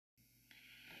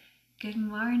Good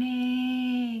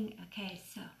morning. Okay,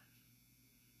 so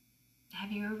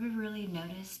have you ever really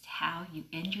noticed how you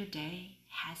end your day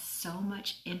has so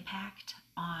much impact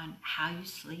on how you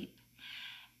sleep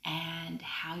and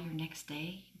how your next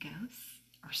day goes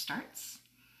or starts?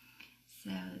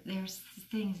 So there's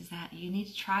things that you need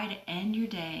to try to end your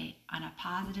day on a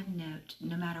positive note,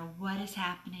 no matter what is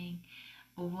happening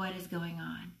or what is going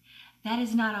on. That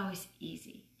is not always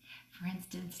easy. For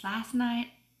instance, last night,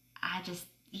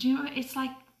 it's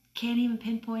like can't even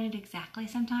pinpoint it exactly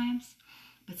sometimes,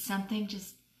 but something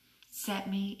just set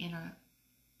me in a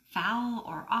foul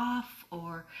or off,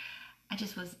 or I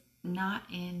just was not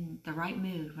in the right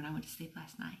mood when I went to sleep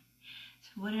last night.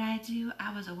 So what did I do?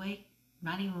 I was awake,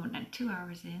 not even 2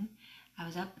 hours in. I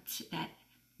was up at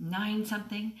 9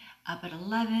 something, up at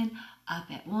 11, up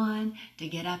at 1, to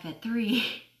get up at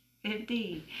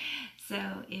 3:15.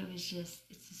 So it's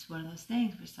just one of those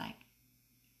things where it's like,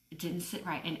 it didn't sit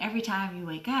right. And every time you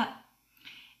wake up,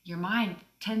 your mind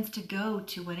tends to go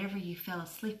to whatever you fell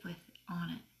asleep with on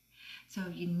it. So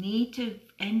you need to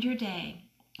end your day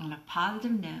on a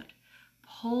positive note.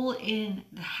 Pull in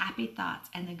the happy thoughts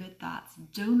and the good thoughts.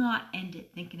 Do not end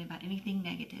it thinking about anything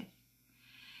negative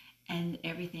and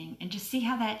everything. And just see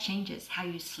how that changes how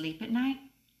you sleep at night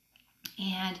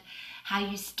and how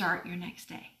you start your next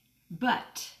day.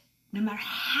 But no matter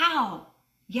how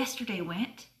yesterday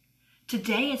went,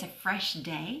 today is a fresh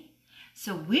day.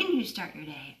 So when you start your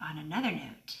day on another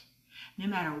note, no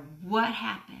matter what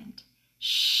happened,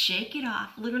 shake it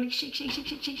off. Literally shake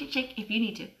if you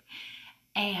need to.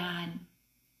 And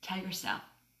tell yourself,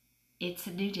 it's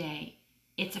a new day.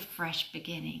 It's a fresh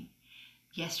beginning.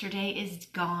 Yesterday is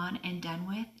gone and done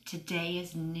with. Today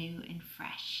is new and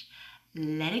fresh.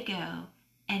 Let it go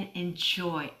and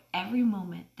enjoy every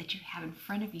moment that you have in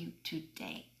front of you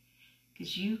today.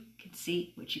 Because you can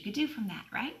see what you could do from that,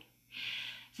 right?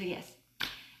 So yes,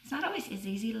 it's not always as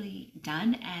easily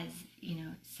done as,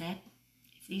 said.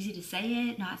 It's easy to say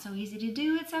it, not so easy to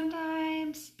do it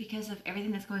sometimes because of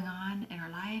everything that's going on in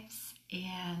our lives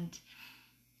and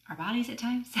our bodies at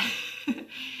times.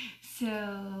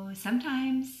 So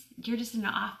sometimes you're just in an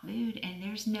off mood and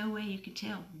there's no way you can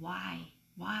tell why,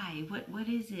 what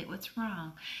is it, what's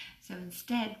wrong? So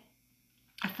instead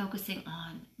of focusing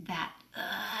on that,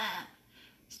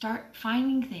 start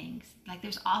finding things. Like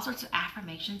there's all sorts of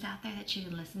affirmations out there that you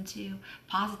can listen to.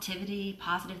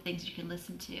 Positive things you can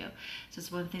listen to. So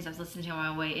it's one of the things I was listening to on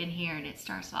my way in here, and it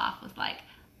starts off with like,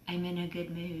 I'm in a good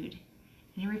mood.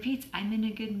 And it repeats, I'm in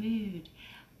a good mood.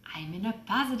 I'm in a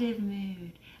positive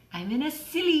mood. I'm in a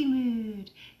silly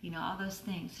mood. All those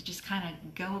things. So just kind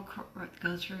of go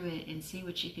through it and see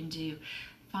what you can do.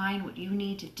 Find what you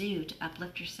need to do to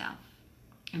uplift yourself.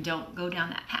 And don't go down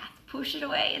that path. Push it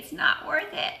away. It's not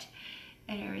worth it.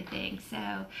 And everything. So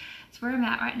that's where I'm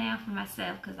at right now for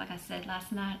myself. Because like I said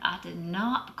last night, I did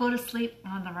not go to sleep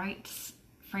on the right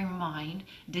frame of mind.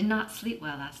 Did not sleep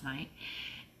well last night.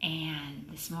 And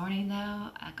this morning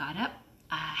though, I got up.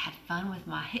 I had fun with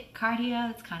my HIIT cardio.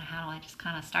 That's kind of how I just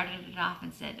kind of started it off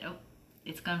and said, oh,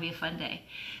 it's going to be a fun day.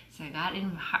 So I got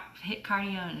in my HIIT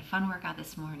cardio and a fun workout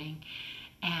this morning.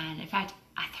 And in fact,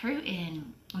 I threw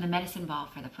in the medicine ball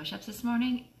for the push-ups this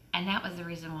morning, and that was the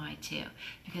reason why too.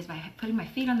 Because by putting my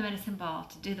feet on the medicine ball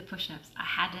to do the push-ups, I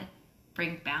had to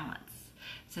bring balance.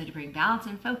 So to bring balance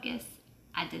and focus,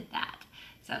 I did that.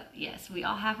 So yes, we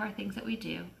all have our things that we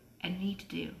do and need to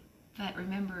do. But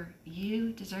remember,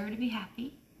 you deserve to be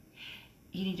happy.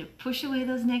 You need to push away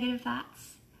those negative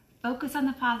thoughts, focus on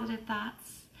the positive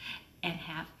thoughts, and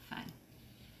have